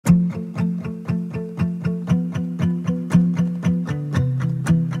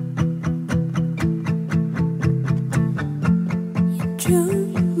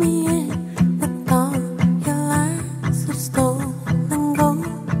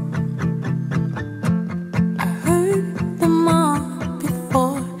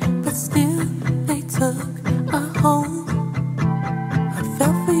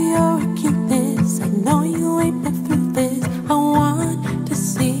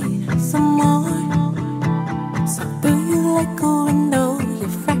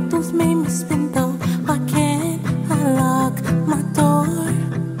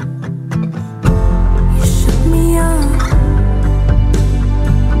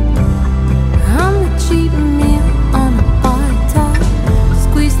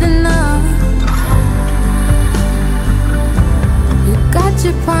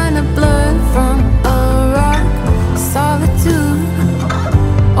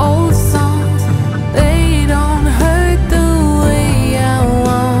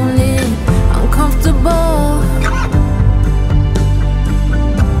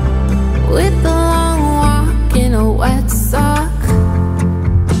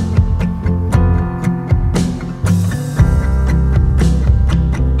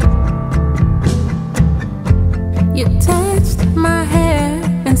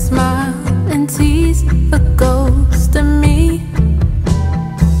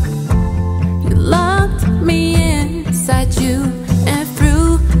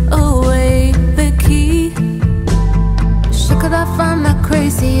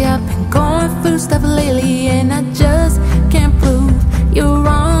going through stuff lately, and I just can't prove you're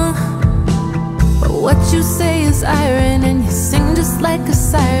wrong. But what you say is iron, and you sing just like a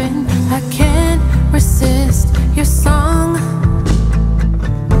siren. I can't resist your song.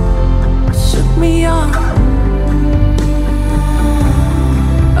 Shook me off.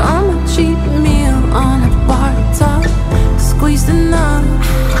 I'm a cheap meal on a bar top, squeezed enough.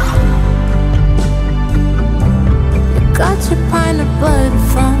 You got your pint of blood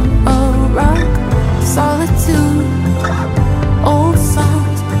from a rock. Solitude, old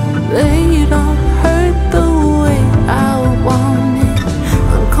songs, they don't hurt the way I want it.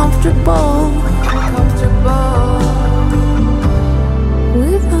 Uncomfortable,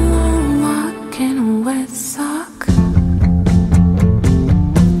 with a long walk and a wet sock.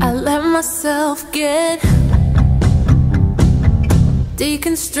 I let myself get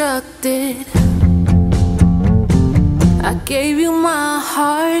deconstructed. I gave you my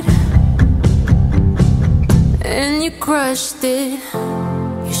heart, and you crushed it.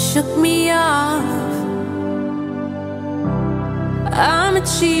 You shook me off. I'm a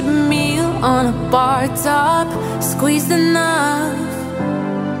cheap meal on a bar top, squeezed enough.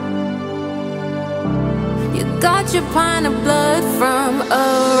 You got your pint of blood from a